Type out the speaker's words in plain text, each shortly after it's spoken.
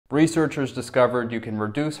Researchers discovered you can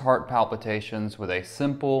reduce heart palpitations with a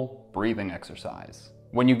simple breathing exercise.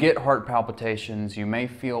 When you get heart palpitations, you may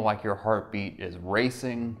feel like your heartbeat is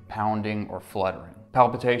racing, pounding, or fluttering.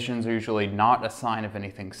 Palpitations are usually not a sign of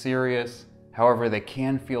anything serious. However, they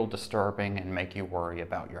can feel disturbing and make you worry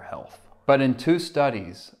about your health. But in 2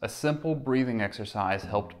 studies, a simple breathing exercise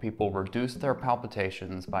helped people reduce their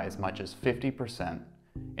palpitations by as much as 50%.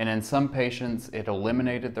 And in some patients, it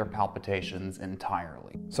eliminated their palpitations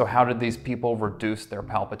entirely. So how did these people reduce their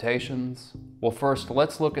palpitations? Well, first,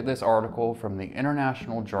 let's look at this article from the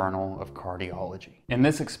International Journal of Cardiology. In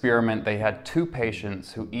this experiment, they had 2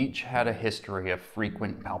 patients who each had a history of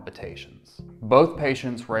frequent palpitations. Both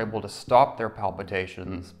patients were able to stop their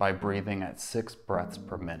palpitations by breathing at 6 breaths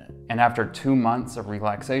per minute. And after 2 months of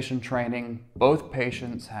relaxation training, both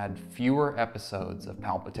patients had fewer episodes of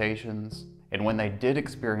palpitations. And when they did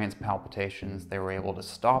experience palpitations, they were able to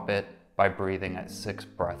stop it by breathing at 6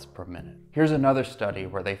 breaths per minute. Here's another study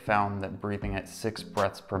where they found that breathing at 6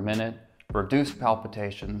 breaths per minute reduced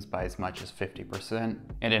palpitations by as much as 50%.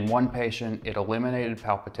 And in one patient, it eliminated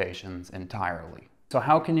palpitations entirely. So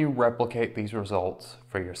how can you replicate these results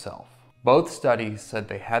for yourself? Both studies said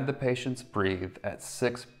they had the patients breathe at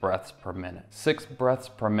 6 breaths per minute. 6 breaths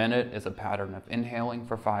per minute is a pattern of inhaling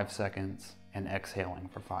for 5 seconds and exhaling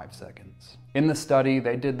for 5 seconds. In the study,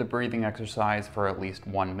 they did the breathing exercise for at least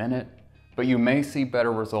 1 minute, but you may see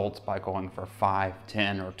better results by going for 5,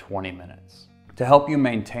 10, or 20 minutes. To help you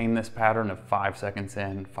maintain this pattern of 5 seconds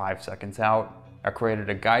in, 5 seconds out, I created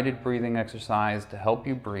a guided breathing exercise to help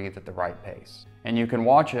you breathe at the right pace. And you can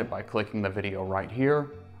watch it by clicking the video right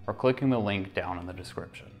here or clicking the link down in the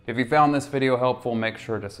description. If you found this video helpful, make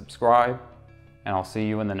sure to subscribe, and I'll see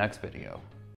you in the next video.